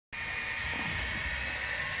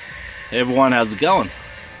Everyone, how's it going?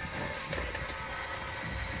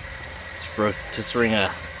 Just ring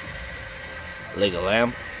a leg of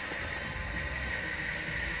lamb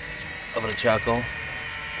over the charcoal.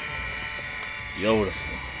 Beautiful.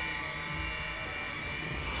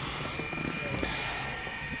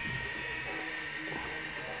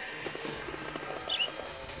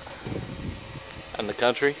 In the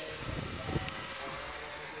country.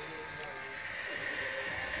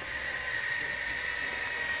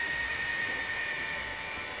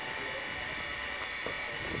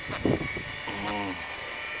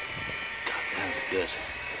 Good.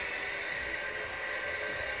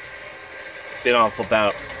 Been on for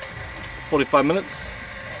about 45 minutes.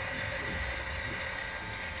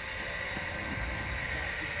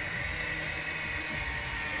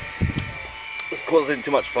 It's causing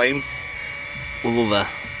too much flames with all the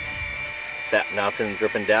fat melting and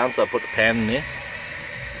dripping down, so I put the pan in there.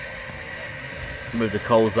 Move the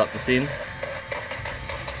coals up to 10.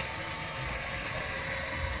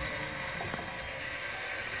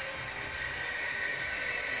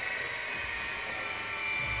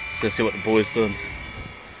 Let's see what the boys doing.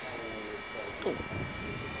 Oh.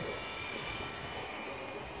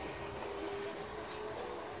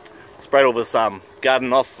 Sprayed all this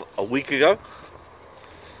garden off a week ago.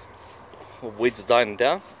 All weeds are dying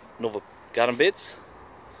down in all the garden beds.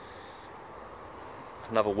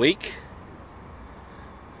 Another week,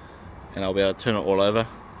 and I'll be able to turn it all over,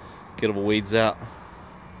 get all the weeds out.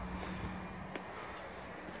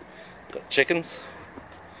 Got chickens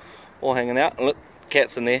all hanging out, and look.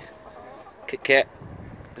 Cat's in there. Cat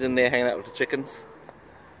is in there hanging out with the chickens.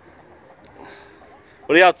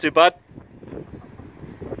 What are you up to, bud?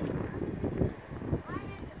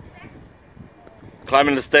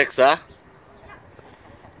 Climbing the sticks, huh?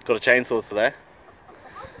 Got a chainsaw today.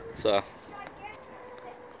 So,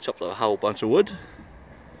 chopped a whole bunch of wood.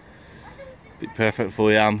 Be perfect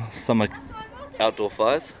for summer outdoor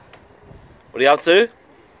fires. What are you up to?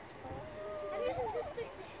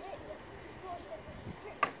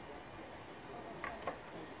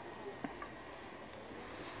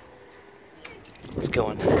 It's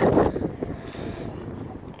going.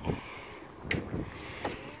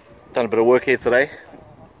 Done a bit of work here today.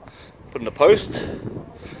 Putting a post. So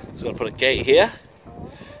we're going to put a gate here,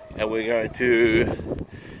 and we're going to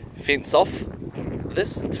fence off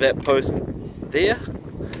this to that post there.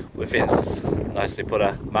 We're fenced. Nicely put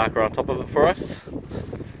a marker on top of it for us.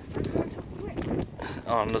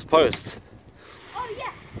 On this post. Oh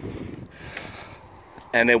yeah.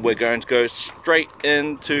 And then we're going to go straight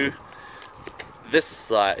into this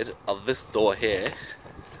side of this door here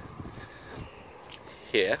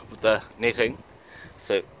with the netting.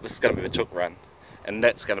 So this is going to be the chook run, and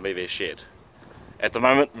that's going to be their shed. At the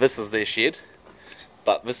moment this is their shed,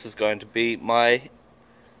 but this is going to be my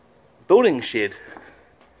building shed.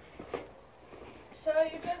 So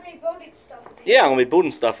you're going to be building stuff in here? Yeah, I'm going to be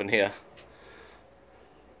building stuff in here.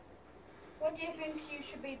 What do you think you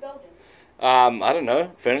should be building? I don't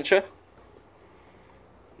know, furniture,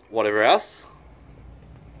 whatever else.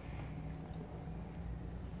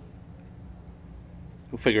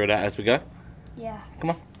 We'll figure it out as we go. Yeah.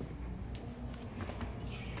 Come on.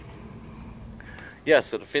 Yeah,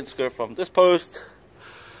 so the fence go from this post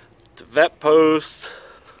to that post.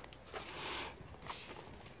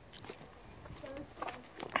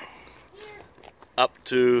 Up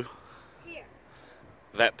to Here.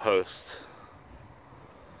 that post.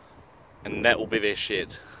 And that will be their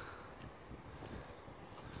shed.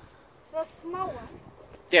 The small one?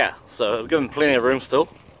 Yeah, so we've given plenty of room still.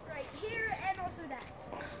 Right here and also that.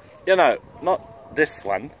 Yeah, no, not this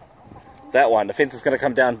one. That one. The fence is going to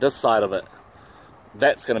come down this side of it.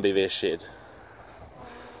 That's going to be their shed.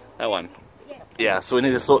 That one. Yeah. Yeah, so we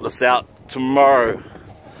need to sort this out tomorrow.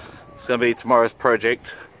 It's going to be tomorrow's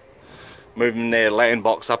project. Moving their land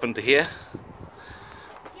box up into here.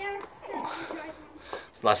 Yeah,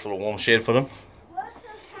 It's a nice little warm shed for them. we also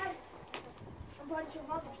have a bunch of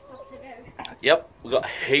other stuff to do. Yep, we've got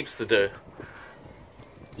heaps to do.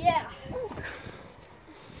 Yeah. What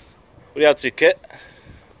are you up to, Kit?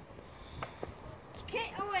 Kit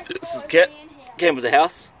always This is follows Kit. me in here. Came with the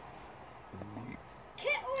house.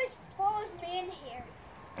 Kit always follows me in here.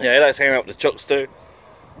 Yeah, he likes hanging out with the chooks too.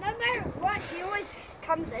 No matter what, he always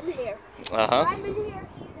comes in here. Uh-huh. I'm in here,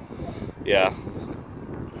 he's in here. Yeah.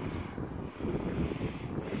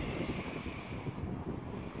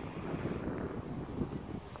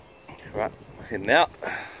 Right, heading out.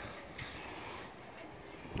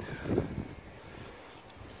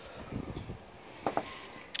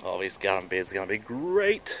 Oh, these garden beds are going to be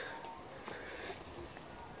great.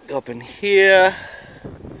 Go up in here,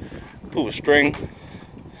 pull a string,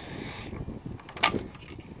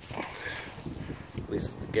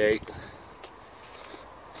 gate.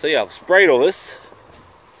 So yeah, I've sprayed all this,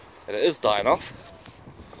 and it is dying off.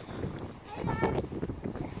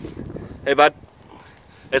 Hey bud,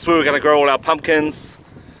 that's where we're going to grow all our pumpkins,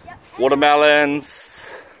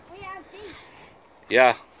 watermelons. We have these.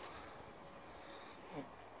 Yeah.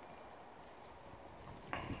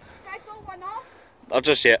 Should I pull one off? Not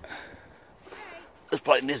just yet.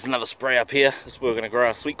 Okay. There's another spray up here. This is where we're going to grow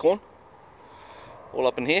our sweet corn. All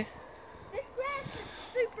up in here. This grass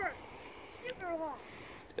is super long.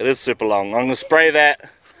 It is super long. I'm going to spray that Way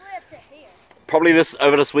up to here. probably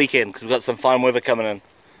over this weekend because we've got some fine weather coming in.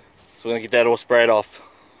 So we're going to get that all sprayed off.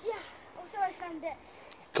 Yeah. Also, I found this.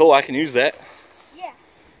 Cool, I can use that. Yeah.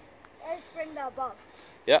 Let's bring the above.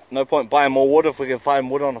 Yeah, no point buying more wood if we can find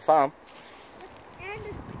wood on the farm. And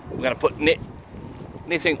We're going to put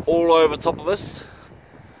netting all over top of this.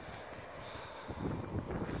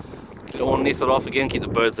 Get it all netted off again, keep the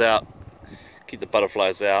birds out, keep the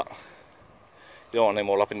butterflies out. You don't want them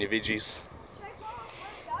all up in your veggies. should I pull off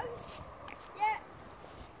one of those? Yeah.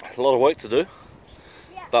 A lot of work to do,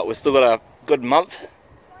 Yeah. but we've still got a good month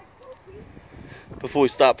before we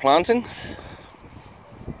start planting.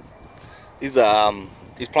 These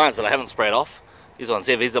plants that I haven't sprayed off, these ones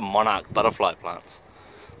here, these are monarch butterfly plants.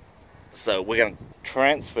 So we're going to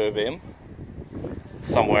transfer them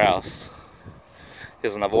somewhere else.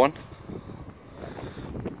 Here's another one.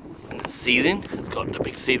 And it's seeding, it's got the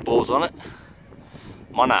big seed balls on it.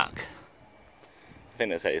 Monarch. I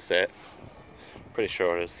think that's how you say it. Pretty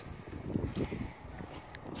sure it is.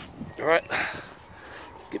 Alright,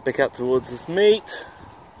 let's get back out towards this meat.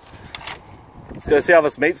 Let's go see how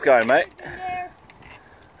this meat's going, mate. There.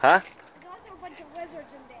 Huh? There's also a bunch of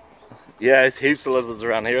lizards in there. Yeah, there's heaps of lizards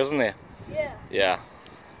around here, isn't there? Yeah. Yeah.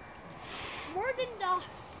 More than the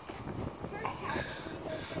first house.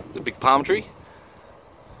 The big palm tree.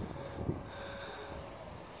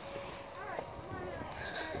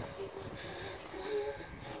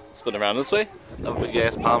 Spin around this way. Another big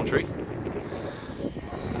ass palm tree.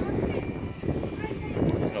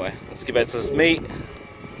 Anyway, let's get back to this meat.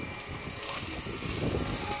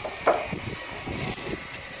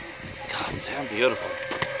 God damn beautiful.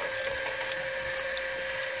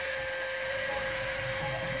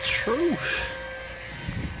 True. You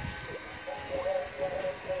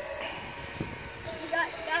got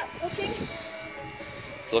that looking?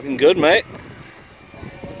 It's looking good, mate.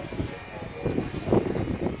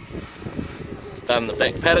 Down the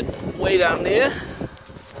back paddock, way down there.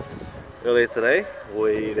 Earlier today,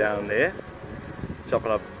 way down there.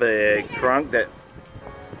 Chopping up a big trunk that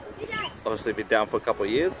Hey, Dad. obviously been down for a couple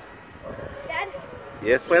of years. Dad,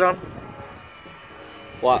 Yes, wait on.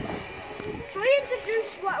 What? should we introduce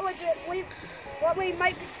what we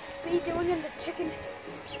might be doing in the chicken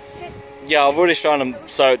shit? Yeah, I've already shown them.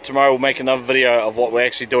 So tomorrow we'll make another video of what we're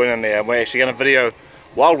actually doing in there. And we're actually going to video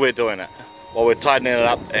while we're doing it. While we're tightening it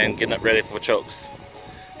up and getting it ready for chooks.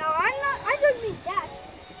 No, I don't mean that.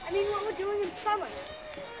 I mean what we're doing in summer.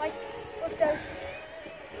 Like with those,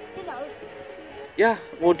 you know. Yeah,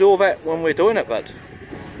 we'll do all that when we're doing it, bud.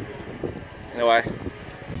 Anyway,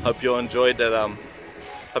 hope you all enjoyed that.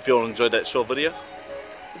 Hope you all enjoyed that short video.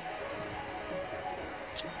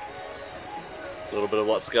 A little bit of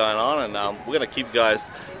what's going on, and we're gonna keep you guys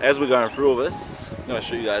as we're going through all this. I'm gonna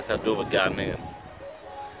show you guys how to do all the gardening and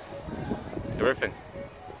everything.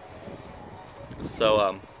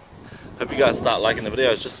 So hope you guys start liking the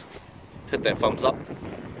videos. Just hit that thumbs up.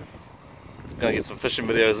 Gonna get some fishing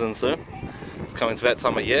videos in soon. It's coming to that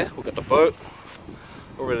time of year. We've got the boat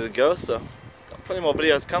all ready to go, so got plenty more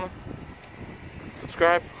videos coming.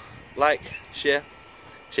 Subscribe, like, share.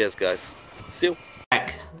 Cheers, guys. See you.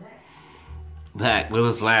 Back with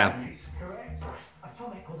this lamb.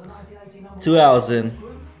 2 hours in.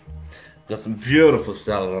 Got some beautiful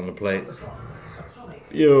salad on the plates.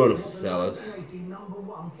 Beautiful salad.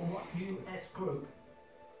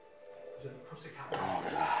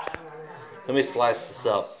 Let me slice this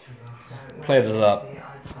up, plate it up,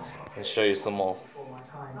 and show you some more.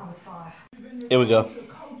 Here we go.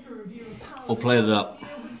 We'll plate it up.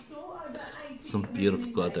 Some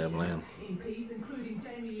beautiful goddamn lamb.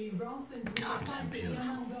 Goddamn beautiful.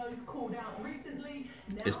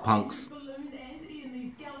 It's punks.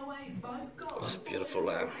 That's beautiful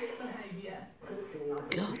lamb.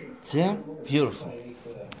 Goddamn beautiful.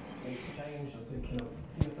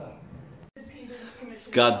 It's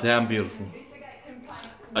goddamn beautiful.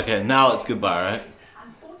 Okay, now it's goodbye, right?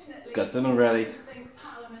 Got dinner ready.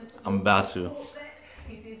 I'm about to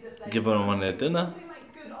give everyone their dinner.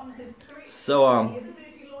 So,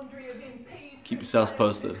 keep yourselves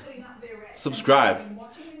posted. Subscribe.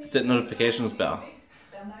 Hit that notifications bell.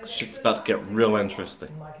 Shit's about to get real interesting.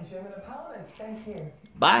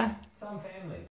 Bye.